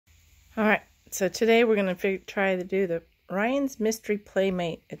All right, so today we're going to try to do the Ryan's Mystery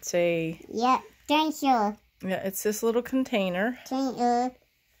Playmate. It's a... Yeah, dinosaur. Yeah, it's this little container. Container.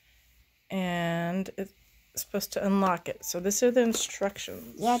 And it's supposed to unlock it. So these are the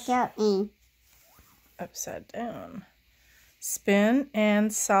instructions. Yeah, tell me. Upside down. Spin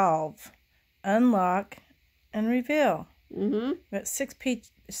and solve. Unlock and reveal. Mm-hmm. Got six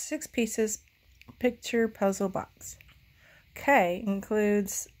pieces picture puzzle box. Okay,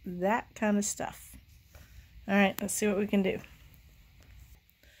 includes that kind of stuff. All right, let's see what we can do.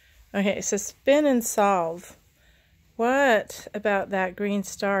 Okay, so spin and solve. What about that green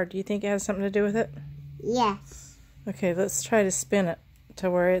star? Do you think it has something to do with it? Yes. Okay, let's try to spin it to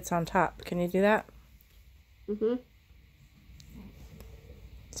where it's on top. Can you do that? Mm-hmm.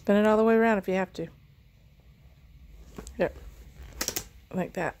 Spin it all the way around if you have to. There.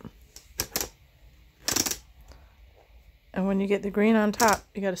 Like that. And when you get the green on top,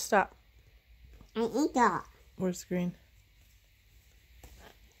 you gotta stop. I eat that. Where's the green?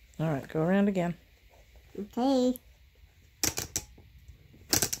 Alright, go around again. Okay.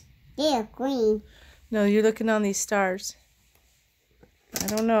 Yeah, green. No, you're looking on these stars. I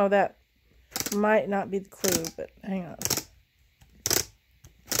don't know, that might not be the clue, but hang on.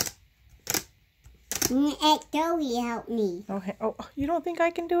 Joey help me. Okay. Oh, you don't think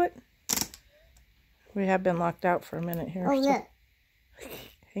I can do it? We have been locked out for a minute here. Oh, look.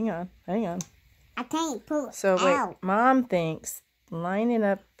 Hang on, hang on. I can't pull So wait, out. Mom thinks lining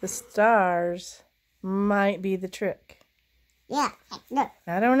up the stars might be the trick. Yeah, look.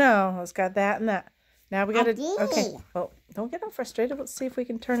 I don't know. It's got that and that. Now we gotta. did. Okay. Well, don't get all frustrated. Let's see if we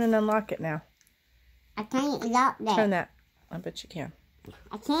can turn and unlock it now. I can't lock that. Turn that. I bet you can.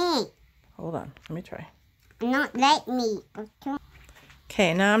 I can't. Hold on. Let me try. Not let me.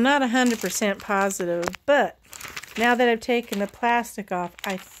 Okay. Now I'm not 100% positive, but now that I've taken the plastic off,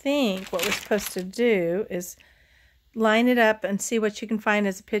 I think what we're supposed to do is line it up and see what you can find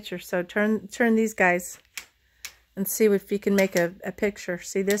as a picture. So turn these guys and see if you can make a picture.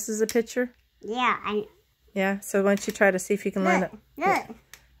 See, this is a picture? Yeah, Yeah, so why don't you try to see if you can line it. Look.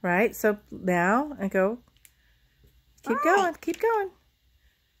 Right, so now and go. Keep going, keep going.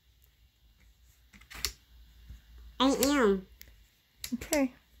 I am.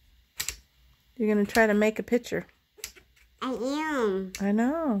 Okay. You're going to try to make a picture. I am. I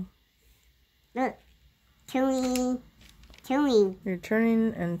know. Look. Turning. You're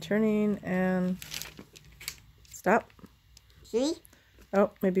turning and stop. See?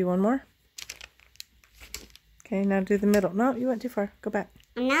 Oh, maybe one more. Okay, now do the middle. No, you went too far. Go back.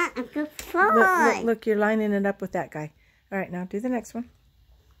 I'm not a good boy. Look, you're lining it up with that guy. All right, now do the next one.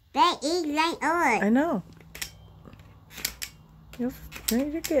 That is like us. I know.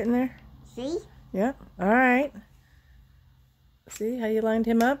 You're getting there. See? Yep. All right. See how you lined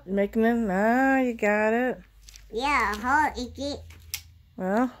him up? Making him. Ah, you got it. Yeah, hard is it?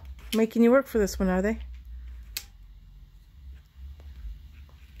 Well, making you work for this one, are they?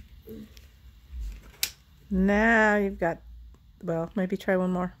 Now you've got, well, maybe try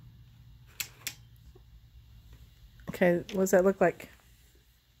one more. Okay, what does that look like?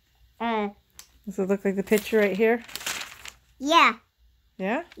 Does it look like the picture right here? Yeah.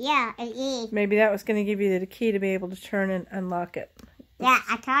 Yeah? Yeah, it is. Maybe that was going to give you the key to be able to turn and unlock it. Yeah,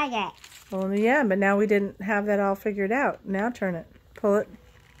 I tried that. Well, yeah, but now we didn't have that all figured out. Now turn it. Pull it.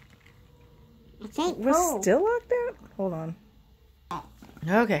 I can't Was pull. still locked out? Hold on.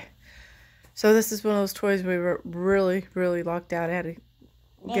 Okay. So this is one of those toys we were really, really locked out. I had to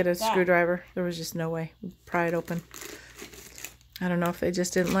get a screwdriver. There was just no way. Pry it open. I don't know if they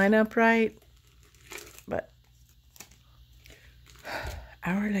just didn't line up right. But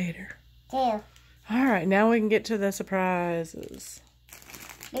hour later. Two. All right, now we can get to the surprises.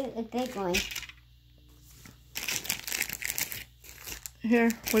 Look, a big one. Here,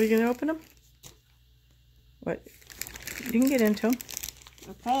 what are you going to open them? What? You can get into them.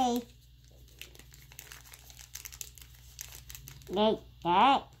 Okay. Like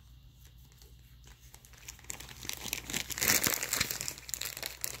that.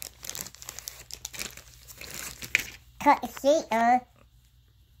 Cut the seat.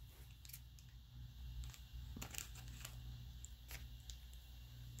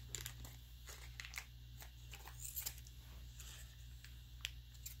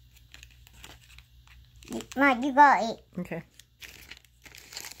 Mom, you got it. Okay.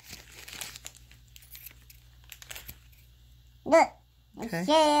 Look. Okay. A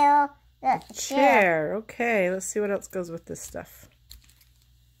chair. Look, a chair. Chair. Okay, let's see what else goes with this stuff.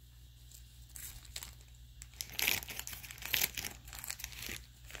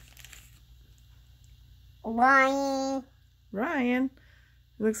 Ryan. Ryan.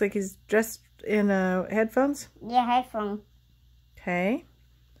 It looks like he's dressed in headphones. Yeah, headphone. Okay.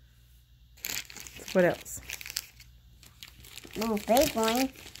 What else? Ooh, big one.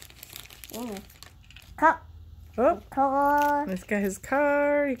 Ooh. Cup. Oh, Car. he's got his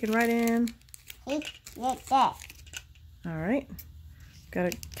car. You can ride in. See? Like that. All right.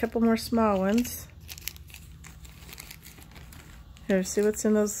 Got a couple more small ones. Here, see what's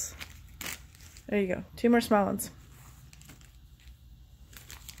in those. There you go. 2 more small ones.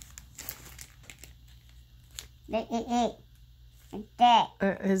 Like that.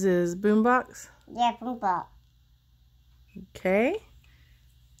 Is his boombox. Yeah, boombox. Okay.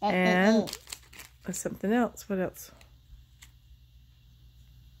 Like And there's something else. What else?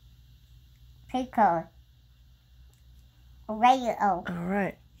 Pickle. Radio. All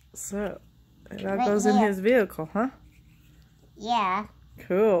right. So it all Right goes in here. his vehicle, huh? Yeah.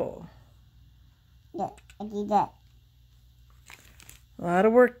 Cool. Yeah, I do that. A lot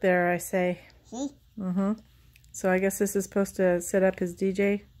of work there, I say. See? Mm-hmm. So I guess this is supposed to set up his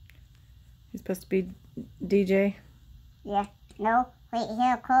DJ. He's supposed to be DJ. Yeah. No, wait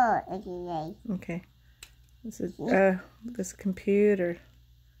here, call it today. Okay. This is this computer.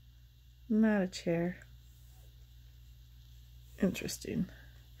 Not a chair. Interesting.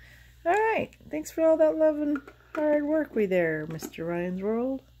 All right. Thanks for all that love and hard work there, Mr. Ryan's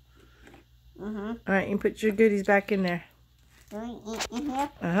World. Mm-hmm. All right, you can put your goodies back in there. Do we eat in here?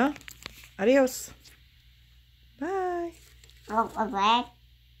 Uh-huh. Adios. Bye. Oh, a bag?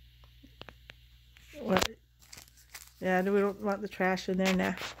 What? Yeah, we don't want the trash in there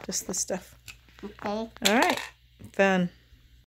now. Just the stuff. Okay. All right. Fun.